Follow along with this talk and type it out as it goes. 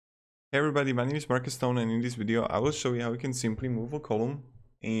Hey everybody, my name is Marcus Stone, and in this video I will show you how you can simply move a column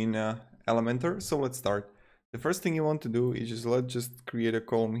in Elementor. So let's start. The first thing you want to do is let's just create a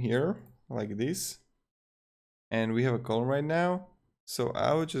column here like this, and we have a column right now. So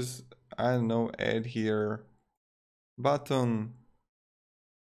I will just, I don't know, add here button,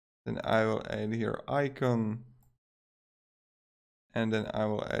 then I will add here icon, and then I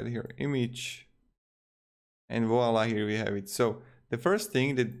will add here image, and voila, here we have it. So the first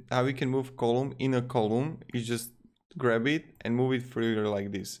thing that how we can move column in a column is just grab it and move it further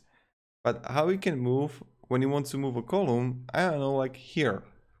like this. But how we can move when you want to move a column, I don't know, like here.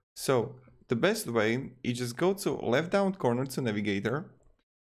 So the best way is just go to left down corner to navigator,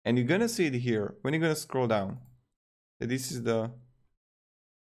 and you're gonna see it here when you're gonna scroll down. This is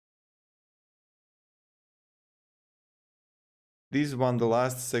this one, the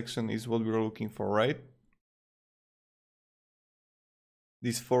last section is what we're looking for, right?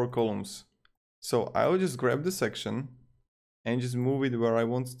 These 4 columns. So I will just grab the section and just move it where I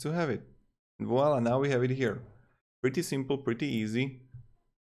want to have it. And voila, now we have it here. Pretty simple, pretty easy,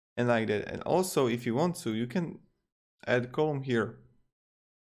 and like that. And also, if you want to, you can add column here.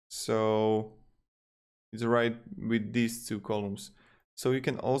 So it's right with these 2 columns. So you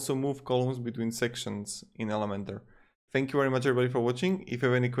can also move columns between sections in Elementor. Thank you very much everybody for watching. If you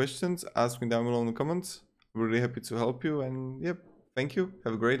have any questions, ask me down below in the comments. We're really happy to help you, and yep, thank you.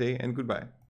 Have a great day and goodbye.